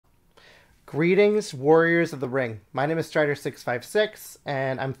Greetings, Warriors of the Ring. My name is Strider656,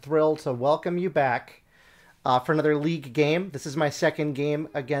 and I'm thrilled to welcome you back for another League game. This is my second game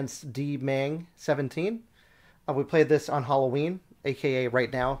against DMang17. We played this on Halloween, aka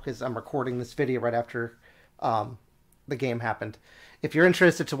right now, because I'm recording this video right after the game happened. If you're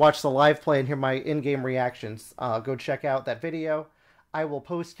interested to watch the live play and hear my in-game reactions, go check out that video. I will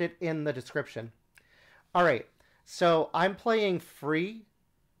post it in the description. All right, so I'm playing free.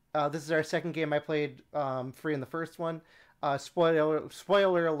 This is our second game. I played free in the first one.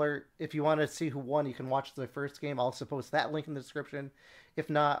 Spoiler alert, if you want to see who won, you can watch the first game. I'll also post that link in the description. If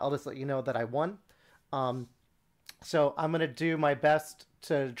not, I'll just let you know that I won. So I'm going to do my best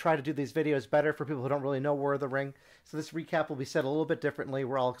to try to do these videos better for people who don't really know War of the Ring. So this recap will be said a little bit differently,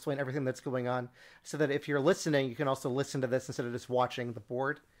 where I'll explain everything that's going on, so that if you're listening, you can also listen to this instead of just watching the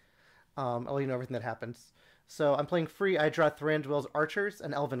board. I'll let you know everything that happens. So I'm playing free. I draw Thranduil's Archers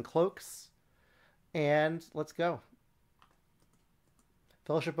and Elven Cloaks. And let's go.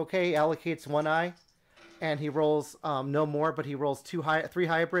 Fellowship OK allocates one eye. And he rolls no more, but he rolls three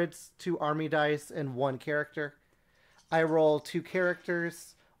hybrids, 2 army dice, and 1 character. I roll 2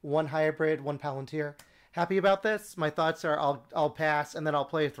 characters, 1 hybrid, 1 Palantir. Happy about this? My thoughts are I'll pass, and then I'll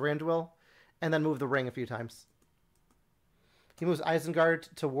play Thranduil, and then move the ring a few times. He moves Isengard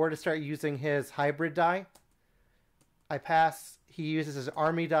to war to start using his hybrid die. I pass. He uses his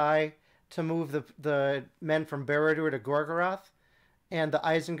army die to move the men from Barad-dûr to Gorgoroth, and the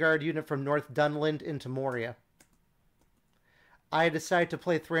Isengard unit from North Dunland into Moria. I decide to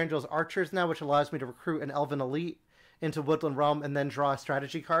play Thranduil's Archers now, which allows me to recruit an Elven Elite into Woodland Realm and then draw a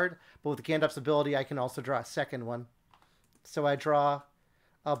strategy card. But with Gandalf's ability, I can also draw a second one. So I draw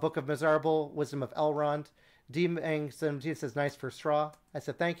a Book of Mizarble, Wisdom of Elrond. DMang17 says, nice for straw. I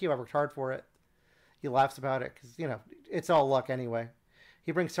said, thank you, I worked hard for it. He laughs about it because, you know, it's all luck anyway.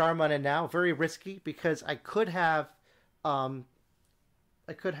 He brings Saruman in now. Very risky because I could have Mirror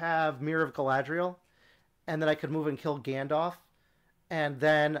of Galadriel, and then I could move and kill Gandalf, and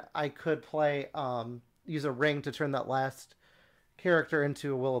then I could play use a ring to turn that last character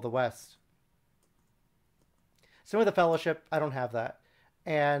into a Will of the West. So with the Fellowship, I don't have that.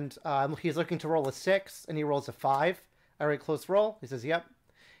 And he's looking to roll a 6, and he rolls a 5. I already close roll. He says, yep.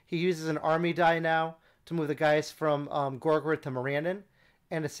 He uses an army die now to move the guys from Gorgoroth to Morannon,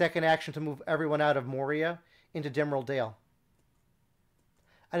 and a second action to move everyone out of Moria into Dimrill Dale.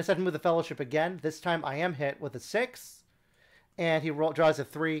 I decided to move the Fellowship again. This time I am hit with a 6, and he draws a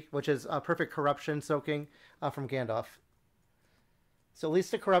 3, which is a perfect corruption soaking from Gandalf. So at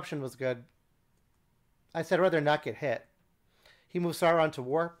least the corruption was good. I said I'd rather not get hit. He moves Sauron to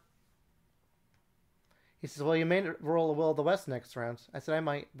war. He says, well, you may roll a Will of the West next round. I said, I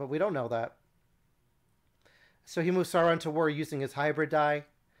might, but we don't know that. So he moves Sauron to war using his hybrid die.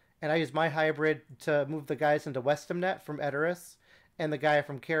 And I use my hybrid to move the guys into Westamnet from Edoras, and the guy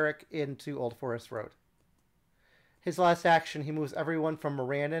from Carrick into Old Forest Road. His last action, he moves everyone from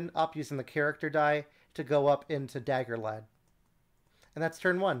Morannon up using the character die to go up into Daggerlad. And that's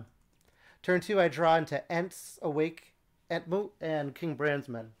turn 1. Turn 2, I draw into Ents, Awake, Entmoot, and King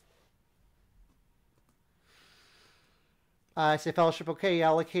Brandsmen. I say Fellowship OK. He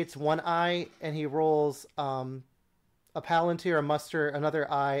allocates 1 eye, and he rolls a Palantir, a Muster, another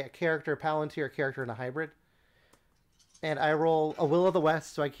eye, a character, a Palantir, a character, and a hybrid. And I roll a Will of the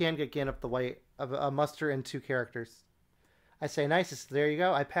West, so I can get Gandalf the White, a Muster, and 2 characters. I say, nice, there you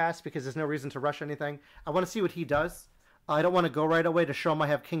go. I pass because there's no reason to rush anything. I want to see what he does. I don't want to go right away to show him I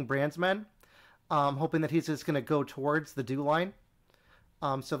have King Brandsmen. Hoping that he's just going to go towards the dew line.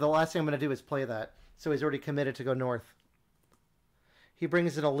 So the last thing I'm going to do is play that. So he's already committed to go north. He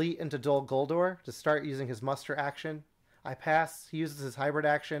brings an Elite into Dol Guldur to start using his muster action. I pass. He uses his hybrid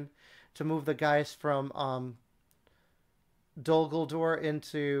action to move the guys from Dol Guldur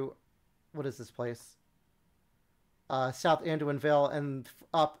into, what is this place? South Anduin Vale and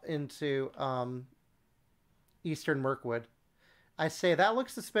up into Eastern Mirkwood. I say, that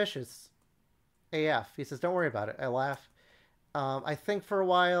looks suspicious. AF. He says, don't worry about it. I laugh. I think for a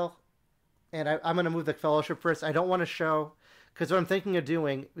while, and I'm going to move the Fellowship first. I don't want to show, because what I'm thinking of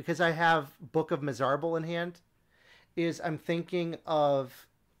doing, because I have Book of Mizarble in hand, is I'm thinking of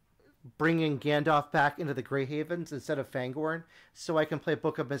bringing Gandalf back into the Grey Havens instead of Fangorn, so I can play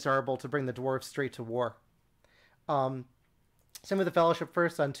Book of Mizarble to bring the dwarves straight to war. Same with the Fellowship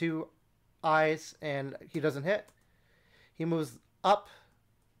first on 2 eyes, and he doesn't hit. He moves up.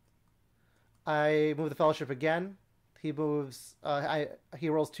 I move the Fellowship again. He moves. He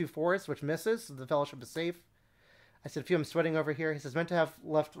rolls 2 4s, which misses. So the Fellowship is safe. I said, phew, I'm sweating over here. He says, meant to have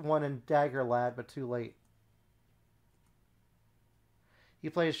left 1 in Daggerlad, but too late. He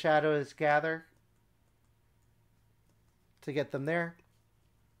plays Shadows Gather to get them there.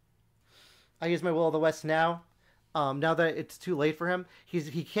 I use my Will of the West now. Now that it's too late for him,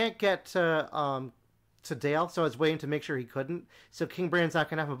 he can't get to Dale, so I was waiting to make sure he couldn't. So King Bran's not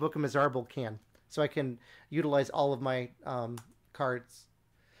gonna have a Book of Mizarble can, so I can utilize all of my cards.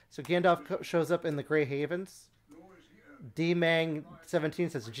 So Gandalf shows up in the Grey Havens.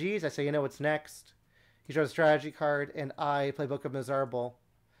 DMang17 says, "Geez," I say, "You know what's next." He draws a strategy card, and I play Book of Mizarble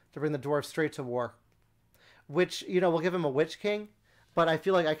to bring the dwarves straight to war. Which, you know, will give him a Witch King, but I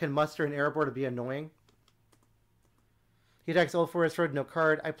feel like I can muster an Erebor to be annoying. He attacks Old Forest Road, no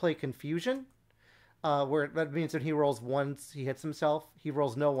card. I play Confusion, where that means when he rolls ones, he hits himself. He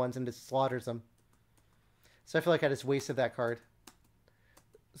rolls no ones and just slaughters them. So I feel like I just wasted that card.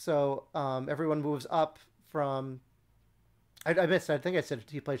 So everyone moves up from... I missed. I think I said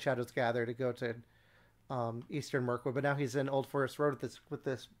he played Shadows Gather to go to Eastern Mirkwood, but now he's in Old Forest Road with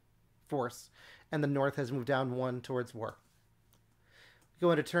this force, and the North has moved down one towards war.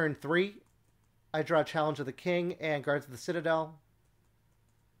 Go into turn 3. I draw Challenge of the King and Guards of the Citadel.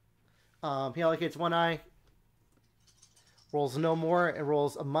 He allocates 1 eye, rolls no more, and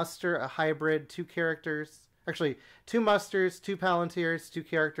rolls a muster, a hybrid, 2 characters. Actually, 2 musters, 2 palantirs, 2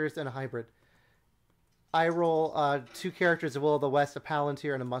 characters, and a hybrid. I roll 2 characters, a Will of the West, a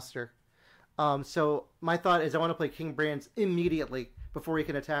palantir, and a muster. So my thought is I want to play King Brands immediately before he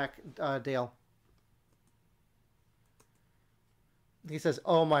can attack Dale. He says,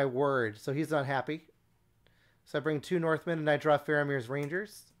 "Oh my word." So he's not happy. So I bring 2 Northmen and I draw Faramir's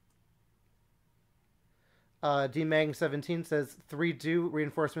Rangers. DMang17 says 3 do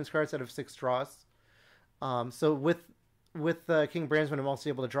reinforcements cards out of 6 draws. So with King Brandsman, I'm also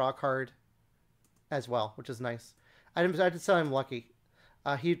able to draw a card as well, which is nice. I just tell him lucky.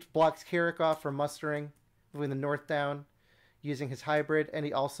 He blocks Carrick off from mustering, moving the North down, using his hybrid, and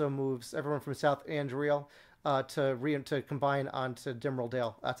he also moves everyone from South Andriel to combine onto Dimril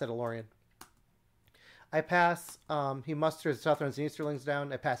Dale outside of Lorien. I pass. He musters Southrons and Easterlings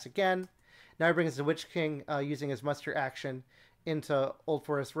down. I pass again. Now he brings the Witch King using his muster action into Old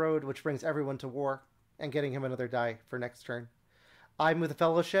Forest Road, which brings everyone to war and getting him another die for next turn. I move the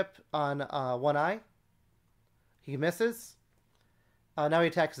Fellowship on 1 eye. He misses. Now he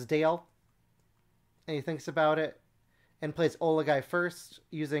attacks Dale, and he thinks about it and plays Olagai first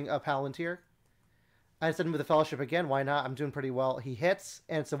using a Palantir. I decided to move the Fellowship again. Why not? I'm doing pretty well. He hits,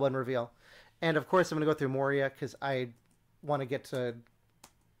 and it's a 1 reveal. And of course, I'm going to go through Moria because I want to get to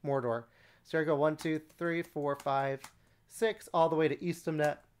Mordor. So I go 1, 2, 3, 4, 5, 6, all the way to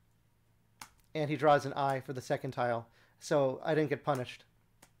Eastamnet. And he draws an eye for the second tile. So I didn't get punished.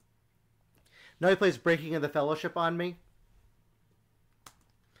 Now he plays Breaking of the Fellowship on me.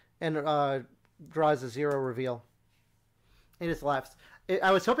 And draws a 0 reveal. He just laughs.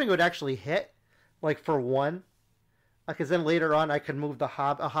 I was hoping it would actually hit, like for 1. Because then later on I could move a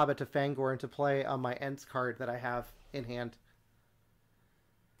Hobbit to Fangor into play on my Ents card that I have in hand.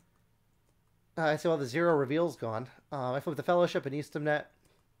 I see all the 0 reveals gone. I flip the Fellowship and Eastamnet.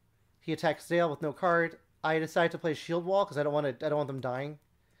 He attacks Dale with no card. I decide to play Shield Wall because I don't want them dying.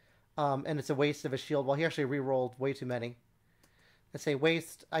 And it's a waste of a Shield Wall. He actually re-rolled way too many. I say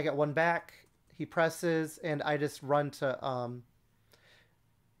waste. I get 1 back. He presses, and I just run to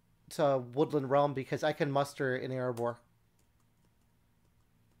Woodland Realm because I can muster an Erebor.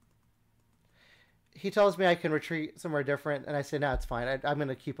 He tells me I can retreat somewhere different, and I say, no, it's fine. I'm going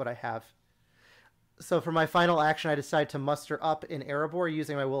to keep what I have. So for my final action, I decide to muster up in Erebor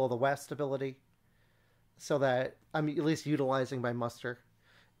using my Will of the West ability so that I'm at least utilizing my muster.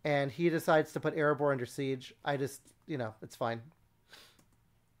 And he decides to put Erebor under siege. I just, it's fine.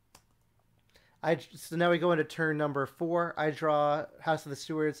 So now we go into turn number 4. I draw House of the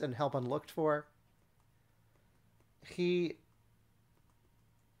Stewards and Help Unlooked For. He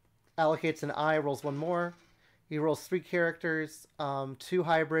allocates an eye, rolls 1 more. He rolls 3 characters, 2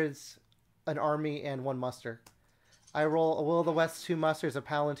 hybrids, an army, and 1 muster. I roll a Will of the West, 2 musters, a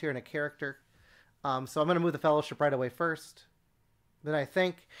palantir, and a character. So I'm going to move the Fellowship right away first. Then I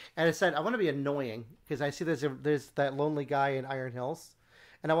think, and I said I want to be annoying because I see there's that lonely guy in Iron Hills,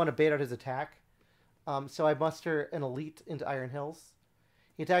 and I want to bait out his attack. So I muster an elite into Iron Hills.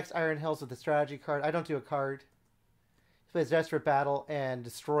 He attacks Iron Hills with a strategy card. I don't do a card. He plays Desperate Battle and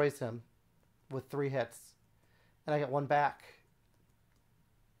destroys him with 3 hits. And I get 1 back.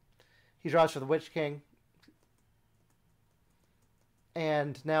 He draws for the Witch King.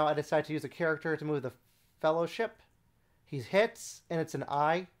 And now I decide to use a character to move the Fellowship. He hits, and it's an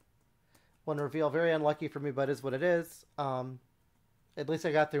eye. 1 reveal. Very unlucky for me, but it is what it is. At least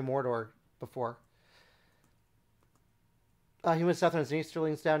I got through Mordor before. He moves Southerns and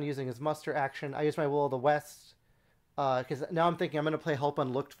Easterlings down using his muster action. I use my Will of the West because now I'm thinking I'm going to play Help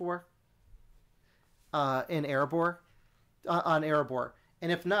Unlooked For in Erebor, on Erebor.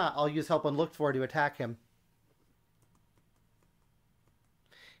 And if not, I'll use Help Unlooked For to attack him.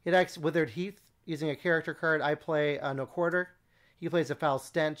 He attacks Withered Heath using a character card. I play No Quarter. He plays a Foul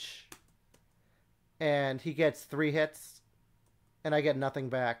Stench. And he gets 3 hits. And I get nothing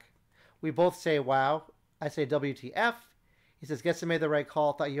back. We both say wow. I say WTF. He says, guess I made the right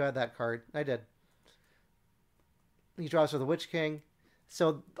call. Thought you had that card. I did. He draws for the Witch King.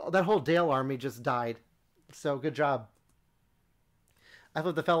 So that whole Dale army just died. So good job. I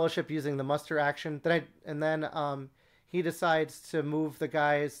flip the Fellowship using the muster action. Then he decides to move the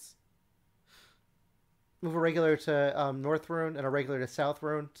guys, move a regular to North Rune and a regular to South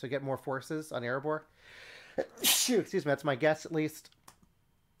Rune to get more forces on Erebor. Shoot, excuse me, that's my guess at least.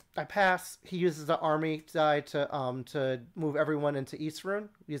 I pass. He uses the army die to move everyone into East Rune,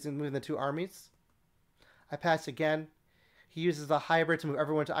 moving the 2 armies. I pass again. He uses the hybrid to move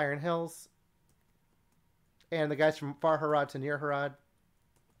everyone to Iron Hills. And the guys from Far Harad to Near Harad.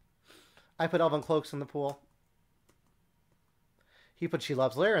 I put Elven Cloaks in the pool. He put She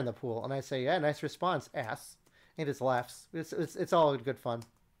Loves Lair in the pool. And I say, yeah, nice response, ass. And he just laughs. It's all good fun.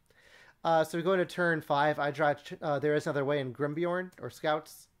 So we go into turn 5. I draw There Is Another Way in Grimbjorn, or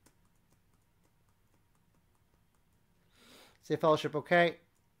Scouts. Say Fellowship, okay.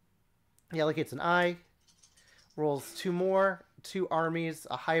 He allocates an eye. Rolls 2 more. 2 armies,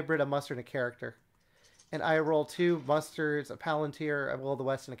 a hybrid, a muster, and a character. And I roll 2 musters, a Palantir, a Will of the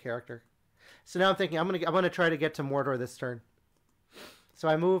West, and a character. So now I'm thinking I'm gonna try to get to Mordor this turn. So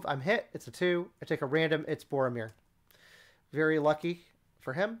I move, I'm hit, it's a 2. I take a random, it's Boromir. Very lucky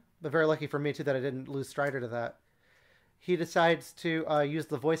for him, but very lucky for me too that I didn't lose Strider to that. He decides to use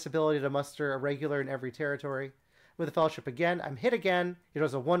the voice ability to muster a regular in every territory. With the Fellowship again, I'm hit again. He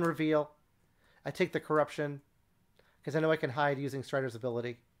does a 1 reveal. I take the Corruption, because I know I can hide using Strider's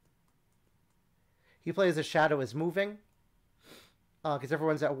ability. He plays a Shadow is Moving, because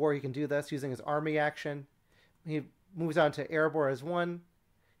everyone's at war, he can do this using his army action. He moves on to Erebor as 1.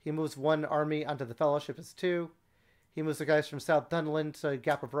 He moves 1 army onto the Fellowship as 2. He moves the guys from South Dunland to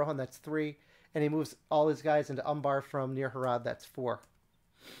Gap of Rohan, that's 3. And he moves all his guys into Umbar from Near Harad, that's 4.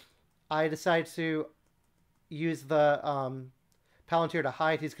 I decide to use the Palantir to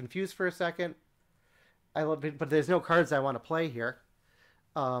hide. He's confused for a second. But there's no cards I want to play here.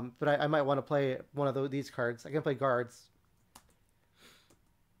 But I might want to play one of these cards. I can play guards.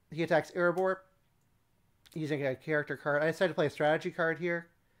 He attacks Erebor using a character card. I decided to play a strategy card here.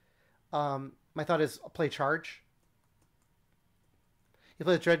 My thought is play Charge. He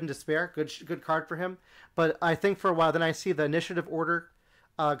plays Dread and Despair. Good card for him. But I think for a while, then I see the initiative order.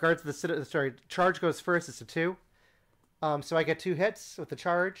 Guards the Citadel. Sorry, Charge goes first. It's a 2. So I get 2 hits with the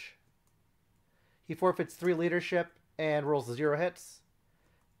Charge. He forfeits 3 leadership and rolls 0 hits.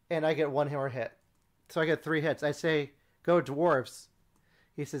 And I get 1 more hit. So I get 3 hits. I say, go Dwarves.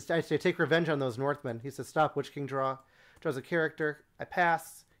 He says, I say, take revenge on those Northmen. He says, stop, Witch King draw. Draws a character. I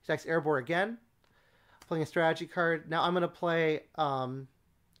pass. He attacks Erebor again. Playing a strategy card. Now I'm going to play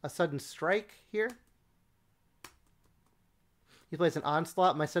a Sudden Strike here. He plays an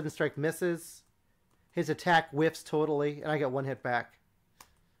Onslaught. My Sudden Strike misses. His attack whiffs totally, and I get 1 hit back.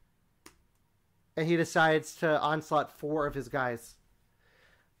 And he decides to Onslaught 4 of his guys.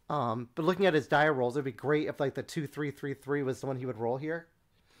 But looking at his die rolls, it'd be great if like the 2-3-3-3 was the one he would roll here.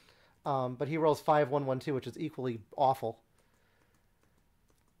 But he rolls 5-1-1-2, which is equally awful.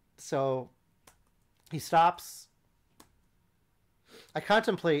 So he stops. I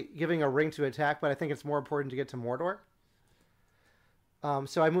contemplate giving a ring to attack, but I think it's more important to get to Mordor.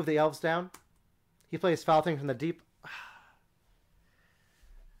 So I move the elves down. He plays Foul Thing from the Deep.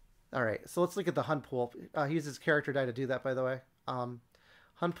 All right, so let's look at the Hunt Pool. He uses character die to do that, by the way.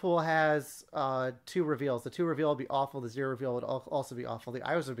 Hunt Pool has 2 reveals. The 2 reveal would be awful. The 0 reveal would also be awful. The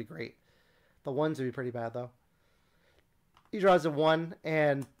Iris would be great. The 1s would be pretty bad, though. He draws a 1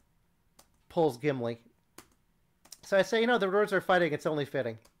 and pulls Gimli. So I say, the Lords are fighting. It's only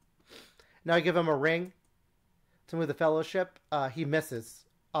fitting. Now I give him a ring to move the Fellowship. He misses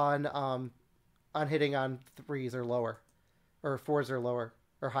on hitting on 3s or lower, or 4s or lower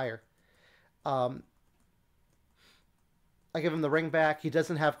or higher. I give him the ring back. He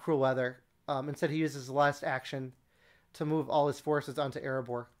doesn't have Cruel Weather. Instead, he uses the last action to move all his forces onto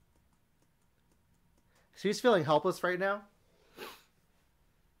Erebor. So he's feeling helpless right now.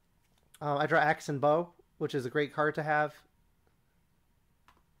 I draw Axe and Bow, which is a great card to have.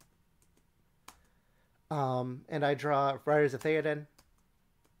 And I draw Riders of Theoden.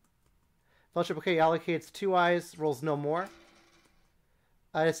 Fellowship, okay, allocates 2 eyes, rolls no more.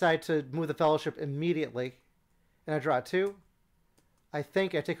 I decide to move the Fellowship immediately, and I draw 2. I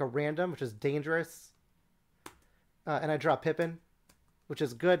think I take a random, which is dangerous, and I draw Pippin, which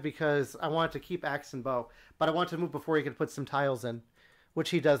is good because I want to keep Axe and Bow, but I want to move before he can put some tiles in, which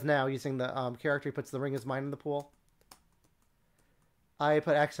he does now using the character. He puts the Ring is Mine in the pool. I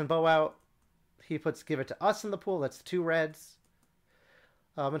put Axe and Bow out. He puts Give It to Us in the pool. That's 2 reds.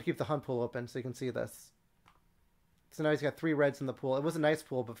 I'm going to keep the Hunt pool open so you can see this. So now he's got 3 reds in the pool. It was a nice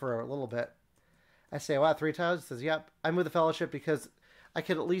pool, but for a little bit. I say, wow, 3 tiles? He says, yep. I move the Fellowship because I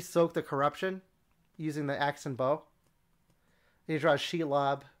could at least soak the Corruption using the Axe and Bow. And he draws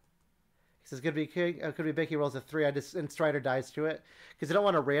Shelob. He says, could be king, could be big. He rolls a 3. And Strider dies to it. Because I don't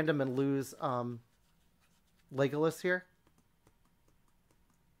want to random and lose Legolas here.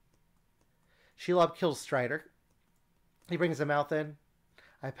 Shelob kills Strider. He brings the mouth in.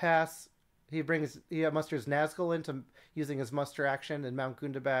 I pass. He musters Nazgul into using his muster action and Mount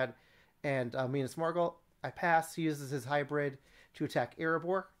Gundabad and Minas Morgul. I pass. He uses his hybrid to attack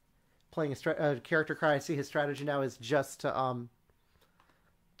Erebor, playing a character card. I see his strategy now is just to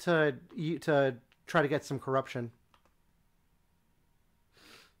try to get some corruption.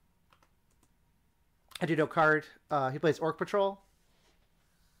 I do no card. He plays Orc Patrol,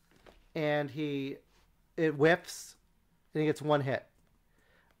 and it whips, and he gets 1 hit.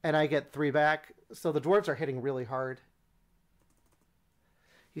 And I get 3 back. So the dwarves are hitting really hard.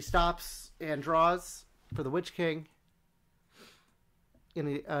 He stops and draws for the Witch King.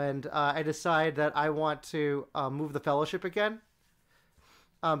 And I decide that I want to move the Fellowship again.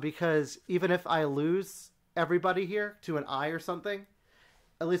 Because even if I lose everybody here to an eye or something,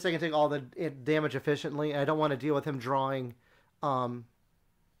 at least I can take all the damage efficiently. And I don't want to deal with him drawing Candle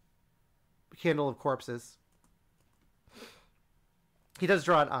of Corpses. He does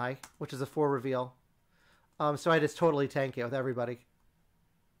draw an eye, which is a 4 reveal. So I just totally tank it with everybody.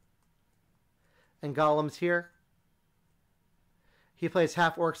 And Golem's here. He plays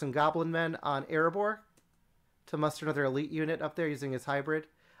half orcs and goblin men on Erebor to muster another elite unit up there using his hybrid.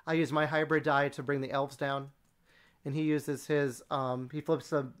 I use my hybrid die to bring the elves down. And he uses his, he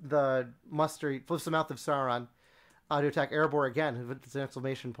flips the muster, he flips the Mouth of Sauron to attack Erebor again. It's an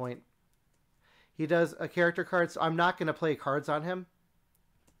exclamation point. He does a character card, so I'm not going to play cards on him.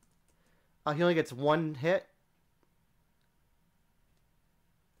 He only gets 1 hit.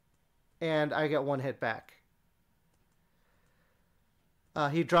 And I get 1 hit back.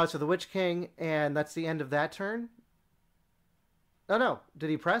 He draws for the Witch King, and that's the end of that turn. Oh, no.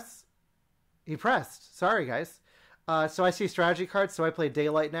 Did he press? He pressed. Sorry, guys. So I see strategy cards, so I play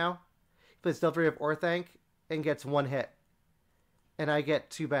Daylight now. He plays Delvery of Orthanc and gets 1 hit. And I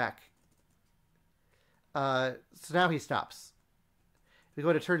get 2 back. So now he stops. We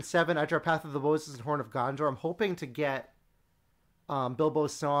go to turn 7. I draw Path of the Moses and Horn of Gondor. I'm hoping to get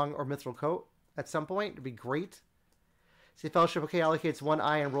Bilbo's Song or Mithril Coat at some point. It'd be great. See, Fellowship, okay, allocates 1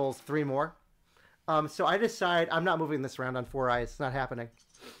 eye and rolls 3 more. So I decide I'm not moving this round on 4 eyes. It's not happening.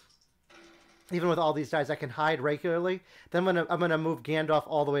 Even with all these dies, I can hide regularly. Then I'm gonna move Gandalf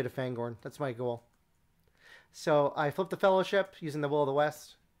all the way to Fangorn. That's my goal. So I flip the Fellowship using the Will of the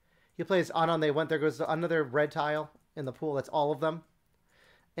West. He plays On They Went. There goes another red tile in the pool. That's all of them.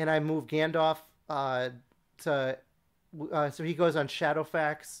 And I move Gandalf so he goes on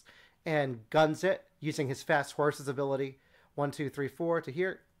Shadowfax and guns it using his Fast Horses ability. 1, 2, 3, 4 to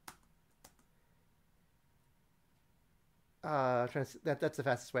here. That's the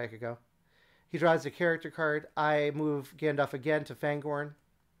fastest way I could go. He draws a character card. I move Gandalf again to Fangorn.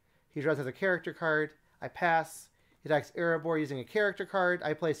 He draws another character card. I pass. He attacks Erebor using a character card.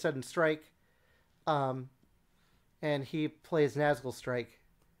 I play Sudden Strike. And he plays Nazgul Strike.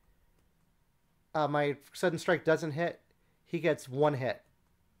 My Sudden Strike doesn't hit. He gets 1 hit.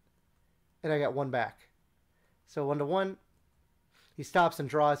 And I got 1 back. So 1 to 1. He stops and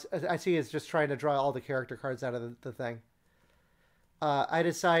draws. I see he's just trying to draw all the character cards out of the thing. I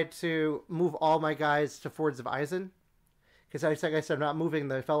decide to move all my guys to Fords of Isen. Because like I said, I'm not moving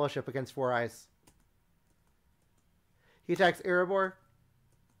the Fellowship against 4 eyes. He attacks Erebor.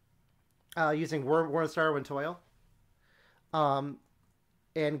 Using Worm Star Wind Toil.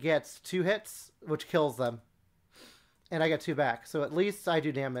 And gets 2 hits, which kills them. And I get 2 back. So at least I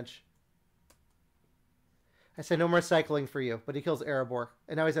do damage. I say no more cycling for you, but he kills Erebor.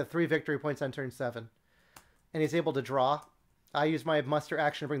 And now he's at 3 victory points on turn 7. And he's able to draw. I use my muster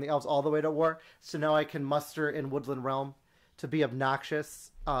action to bring the elves all the way to war. So now I can muster in Woodland Realm to be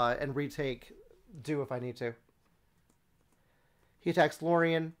obnoxious and retake Do if I need to. He attacks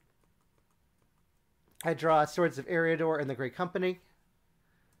Lorien. I draw Swords of Eriador and the Great Company.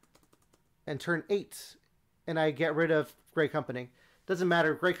 And turn 8. And I get rid of Great Company. Doesn't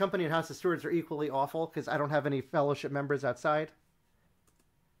matter. Great Company and House of Stewards are equally awful because I don't have any Fellowship members outside.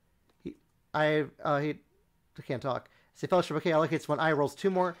 I can't talk. Say Fellowship, okay, allocates 1 eye, rolls 2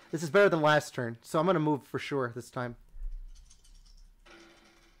 more. This is better than last turn, so I'm going to move for sure this time.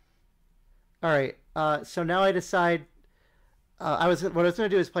 Alright, so now I decide... what I was going to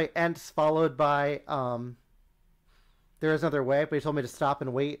do is play Ents followed by... There is Another Way, but he told me to stop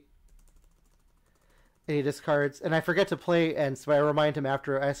and wait. And he discards. And I forget to play Ents, but I remind him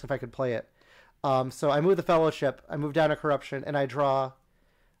after I ask if I could play it. So I move the Fellowship, I move down a Corruption, and I draw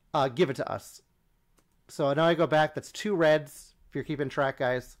Give It to Us. So now I go back. That's 2 reds, if you're keeping track,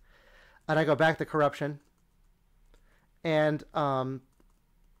 guys. And I go back to Corruption. And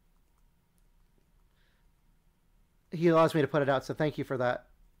he allows me to put it out, so thank you for that.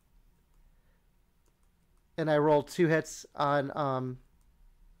 And I roll 2 hits on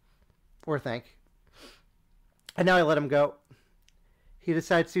Orthanc. And now I let him go. He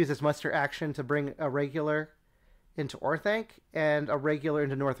decides to use his muster action to bring a regular into Orthanc and a regular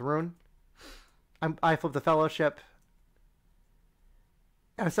into North Rune. I flip the Fellowship.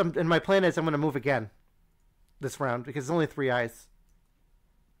 And my plan is I'm going to move again this round because there's only 3 eyes.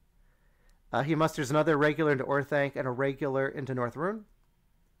 He musters another regular into Orthanc and a regular into North Rune.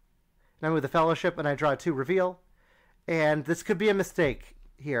 And I move the Fellowship and I draw 2 reveal. And this could be a mistake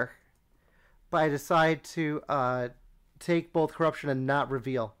here. But I decide to take both Corruption and not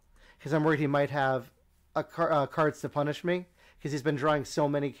reveal. Because I'm worried he might have cards to punish me. Because he's been drawing so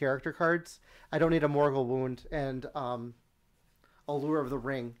many character cards. I don't need a Morgul Wound and Allure of the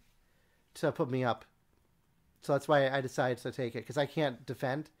Ring to put me up. So that's why I decided to take it. Because I can't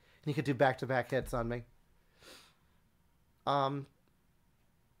defend. And he could do back-to-back hits on me. Alright,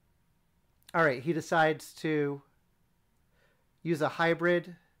 he decides to use a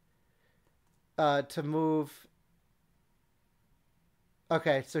hybrid to move...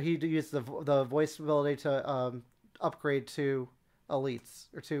 Okay, so he used the voice ability to upgrade 2 elites,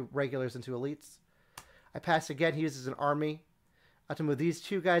 or 2 regulars into elites. I pass again. He uses an army to move these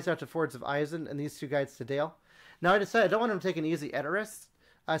 2 guys out to Fords of Eisen and these 2 guys to Dale. Now I decided I don't want him to take an easy Edoras,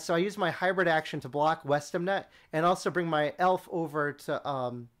 so I use my hybrid action to block Westamnet and also bring my elf over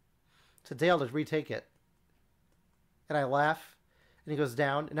to Dale to retake it. And I laugh, and he goes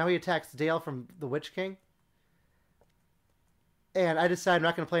down. And now he attacks Dale from the Witch King. And I decide I'm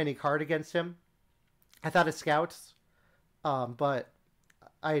not going to play any card against him. I thought of Scouts, but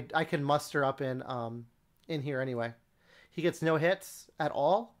I can muster up in here anyway. He gets no hits at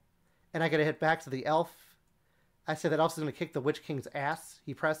all, and I get a hit back to the elf. I say that elf is going to kick the Witch King's ass.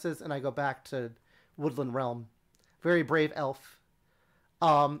 He presses, and I go back to Woodland Realm. Very brave elf.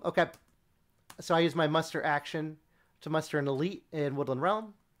 Okay, so I use my muster action to muster an elite in Woodland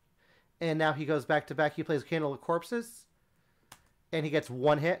Realm, and now he goes back to back. He plays Candle of Corpses. And he gets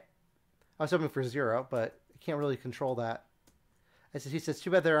 1 hit. I was hoping for 0, but I can't really control that. He says, too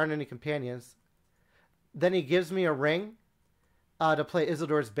bad there aren't any companions. Then he gives me a ring to play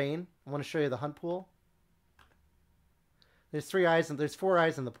Isildur's Bane. I want to show you the hunt pool. There's 3 eyes, and there's 4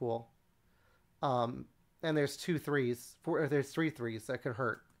 eyes in the pool. And there's 2 3s. There's 3 3s that could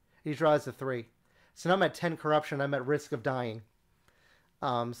hurt. He draws a 3. So now I'm at 10 corruption. I'm at risk of dying.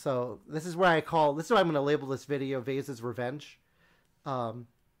 So this is where this is why I'm going to label this video Vayze's Revenge.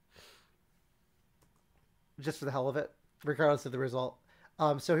 Just for the hell of it, regardless of the result.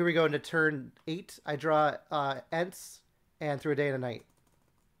 So here we go into turn 8. I draw Ents and Through a Day and a Night.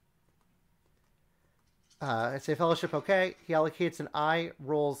 I say Fellowship, okay. He allocates an eye,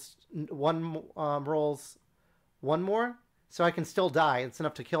 rolls one more, so I can still die. It's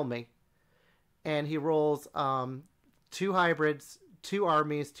enough to kill me. And he rolls 2 hybrids, 2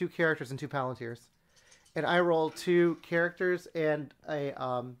 armies, 2 characters, and 2 Palantirs. And I roll 2 characters and a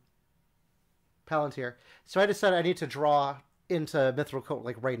Palantir. So I decided I need to draw into Mithril Coat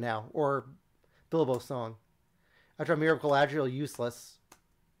like right now, or Bilbo's Song. I draw Mirror of Galadriel, useless.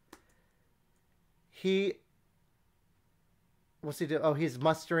 What's he do? Oh, he's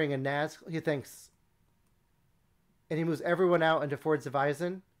mustering a Naz. He thinks. And he moves everyone out into Fords of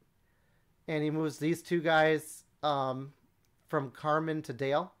Eisen. And he moves these 2 guys from Carmen to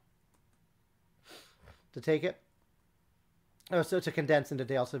Dale. To take it. Oh, so to condense into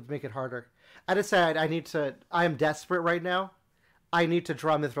Dale, so to make it harder. I decided I am desperate right now. I need to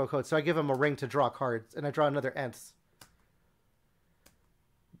draw Mithril Coat, so I give him a ring to draw cards, and I draw another Ents.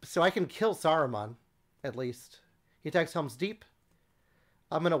 So I can kill Saruman, at least. He attacks Helm's Deep.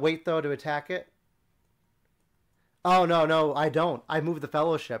 I'm going to wait, though, to attack it. Oh, no, I don't. I move the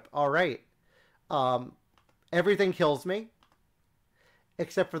Fellowship. All right. Everything kills me,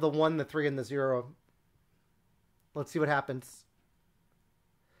 except for the 1, the 3, and the 0. Let's see what happens.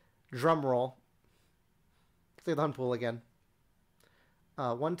 Drum roll. Let's look at the hunt pool again.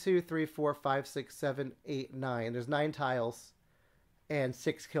 1, 2, 3, 4, 5, 6, 7, 8, 9. There's 9 tiles. And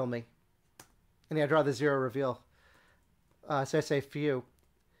 6 kill me. And I draw the 0 reveal. So I say few.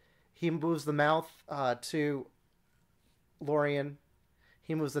 He moves the mouth to Lorien.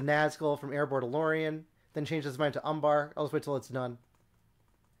 He moves the Nazgul from Erebor to Lorien. Then changes his mind to Umbar. I'll just wait till it's done.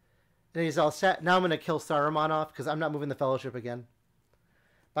 And he's all set. Now I'm going to kill Saruman off because I'm not moving the Fellowship again.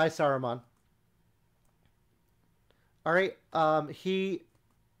 Bye, Saruman. Alright, he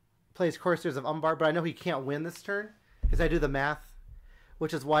plays Corsairs of Umbar, but I know he can't win this turn because I do the math,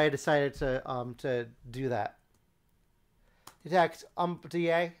 which is why I decided to do that. He attacks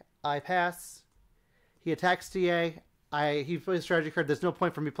DA. I pass. He attacks DA. He plays a strategy card. There's no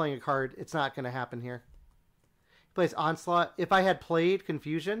point for me playing a card. It's not going to happen here. He plays Onslaught. If I had played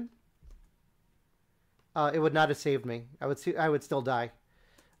Confusion, it would not have saved me. I would still die.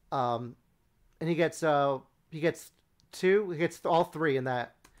 And he gets 2. He gets all 3 in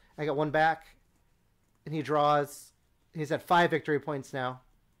that. I got 1 back, and he draws. He's at 5 victory points now.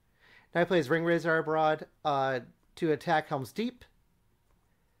 Now he plays Ringrazor Abroad to attack Helm's Deep.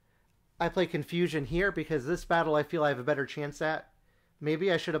 I play Confusion here because this battle I feel I have a better chance at.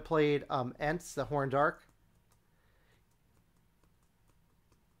 Maybe I should have played Ents, the Horned Dark.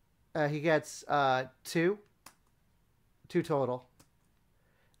 He gets 2 total.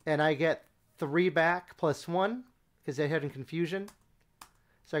 And I get 3 back plus 1 because I had in Confusion.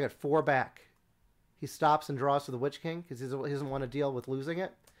 So I got 4 back. He stops and draws to the Witch King because he doesn't want to deal with losing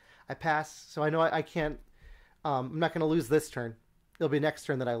it. I pass, so I know I can't. I'm not going to lose this turn. It'll be next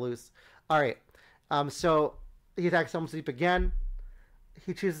turn that I lose. All right. So he attacks Helm's Deep again.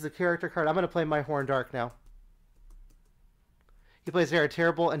 He chooses a character card. I'm going to play my Horned Dark now. He plays Era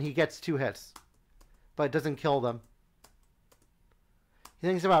Terrible, and he gets 2 hits. But it doesn't kill them. He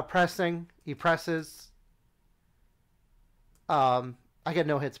thinks about pressing. He presses. I get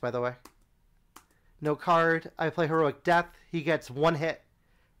no hits, by the way. No card. I play Heroic Death. He gets 1 hit.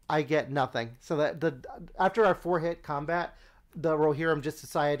 I get nothing. So that after our 4-hit combat, the Rohirrim just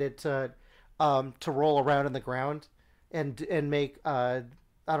decided to roll around in the ground and make I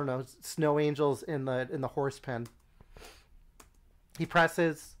don't know, snow angels in the horse pen. He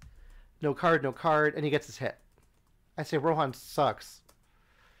presses, no card, and he gets his hit. I say Rohan sucks.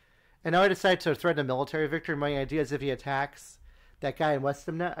 And now I decide to threaten a military victory. My idea is if he attacks that guy in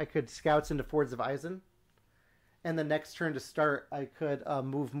Westamnet, I could scouts into Fords of Eisen. And the next turn to start, I could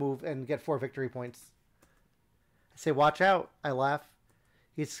move, and get 4 victory points. I say, watch out. I laugh.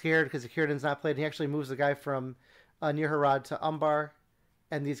 He's scared because the Kieran's not played. He actually moves the guy from Near Harad to Umbar,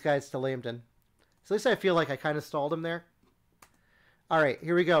 and these guys to Lambden. So at least I feel like I kind of stalled him there. All right,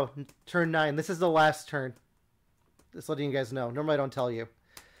 here we go. Turn 9. This is the last turn. Just letting you guys know. Normally I don't tell you.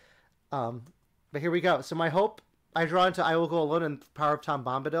 But here we go. So my hope, I draw into I Will Go Alone and Power of Tom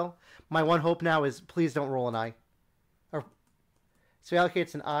Bombadil. My one hope now is please don't roll an eye. So he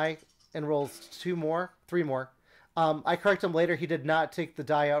allocates an eye and rolls 3 more. I correct him later. He did not take the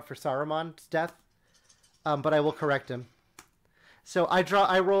die out for Saruman's death, but I will correct him. So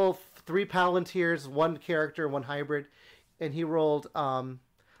I roll 3 Palantirs, 1 character, 1 hybrid, and he rolled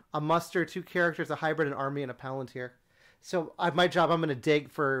a muster, 2 characters, a hybrid, an army, and a Palantir. So my job, I'm going to dig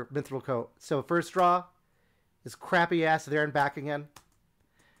for Mithril Coat. So first draw is crappy ass there and back again.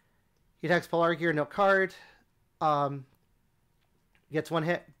 He attacks Pelargir, no card. Gets 1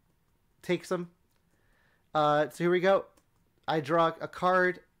 hit, takes him. So here we go. I draw a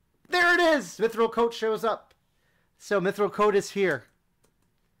card. There it is! Mithril Coat shows up. So Mithril Coat is here.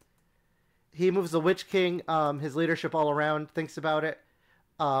 He moves the Witch King, his leadership all around, thinks about it.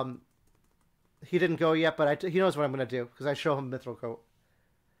 He didn't go yet, but he knows what I'm going to do, because I show him Mithril Coat.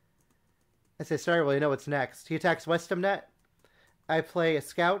 I say, sorry, well, you know what's next. He attacks Westamnet. I play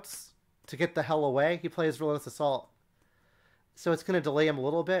Scouts to get the hell away. He plays Relentless Assault. So it's going to delay him a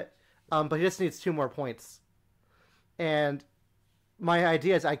little bit, but he just needs 2 more points. And my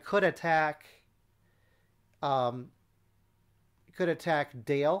idea is I could attack Dale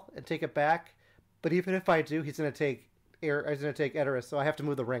and take it back, but even if I do, he's going to take Edoras, so I have to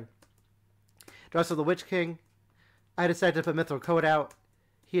move the ring. Draws to the Witch King. I decide to put Mithril Coat out.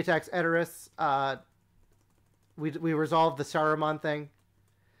 He attacks Edoras. We resolve the Saruman thing.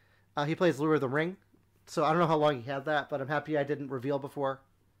 He plays Lure of the Ring. So I don't know how long he had that, but I'm happy I didn't reveal before.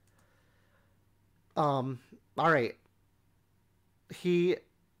 All right. He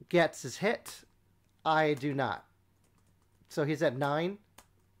gets his hit. I do not. So he's at 9.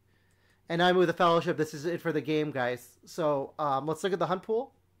 And I move the Fellowship. This is it for the game, guys. So let's look at the hunt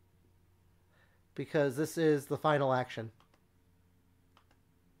pool, because this is the final action.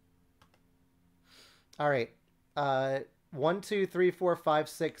 All right. 1, 2, 3, 4, 5,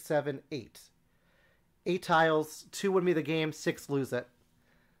 6, 7, 8. 8 tiles. 2 win me the game. 6 lose it.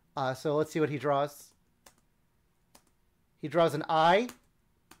 So let's see what he draws. He draws an I.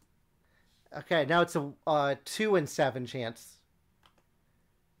 Okay, now it's a 2 and 7 chance.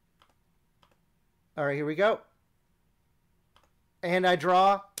 All right, here we go. And I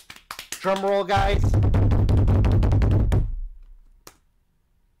draw. Drum roll, guys.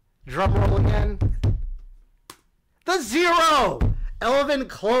 Drum roll again. The 0! Elven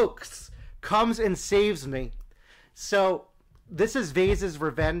Cloaks comes and saves me. So this is Vayze's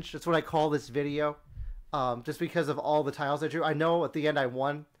revenge. That's what I call this video. Just because of all the tiles I drew. I know at the end I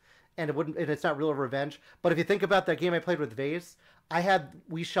won, and it's not real revenge. But if you think about that game I played with Vayze, I had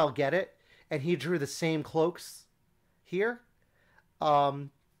We Shall Get It, and he drew the same cloaks here. But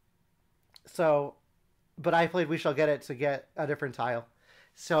I played We Shall Get It to get a different tile.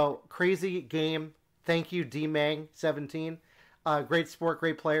 So crazy game. Thank you, DMang17. Great sport,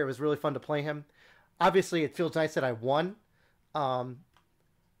 great player. It was really fun to play him. Obviously, it feels nice that I won.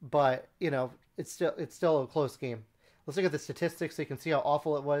 But you know, it's still a close game. Let's look at the statistics so you can see how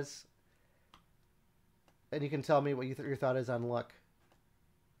awful it was, and you can tell me what your thought is on luck.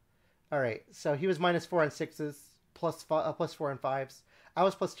 All right, so he was -4 on 6s, +4 on 5s. I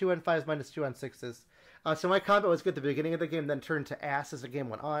was +2 on 5s, -2 on 6s. So my combat was good at the beginning of the game, then turned to ass as the game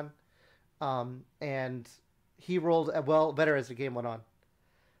went on. And he rolled better as the game went on.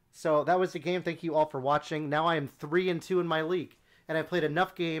 So that was the game. Thank you all for watching. Now I am 3 and 2 in my league, and I've played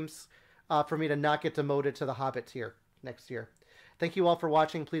enough games for me to not get demoted to the Hobbit tier next year. Thank you all for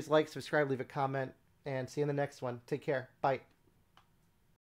watching. Please like, subscribe, leave a comment, and see you in the next one. Take care. Bye.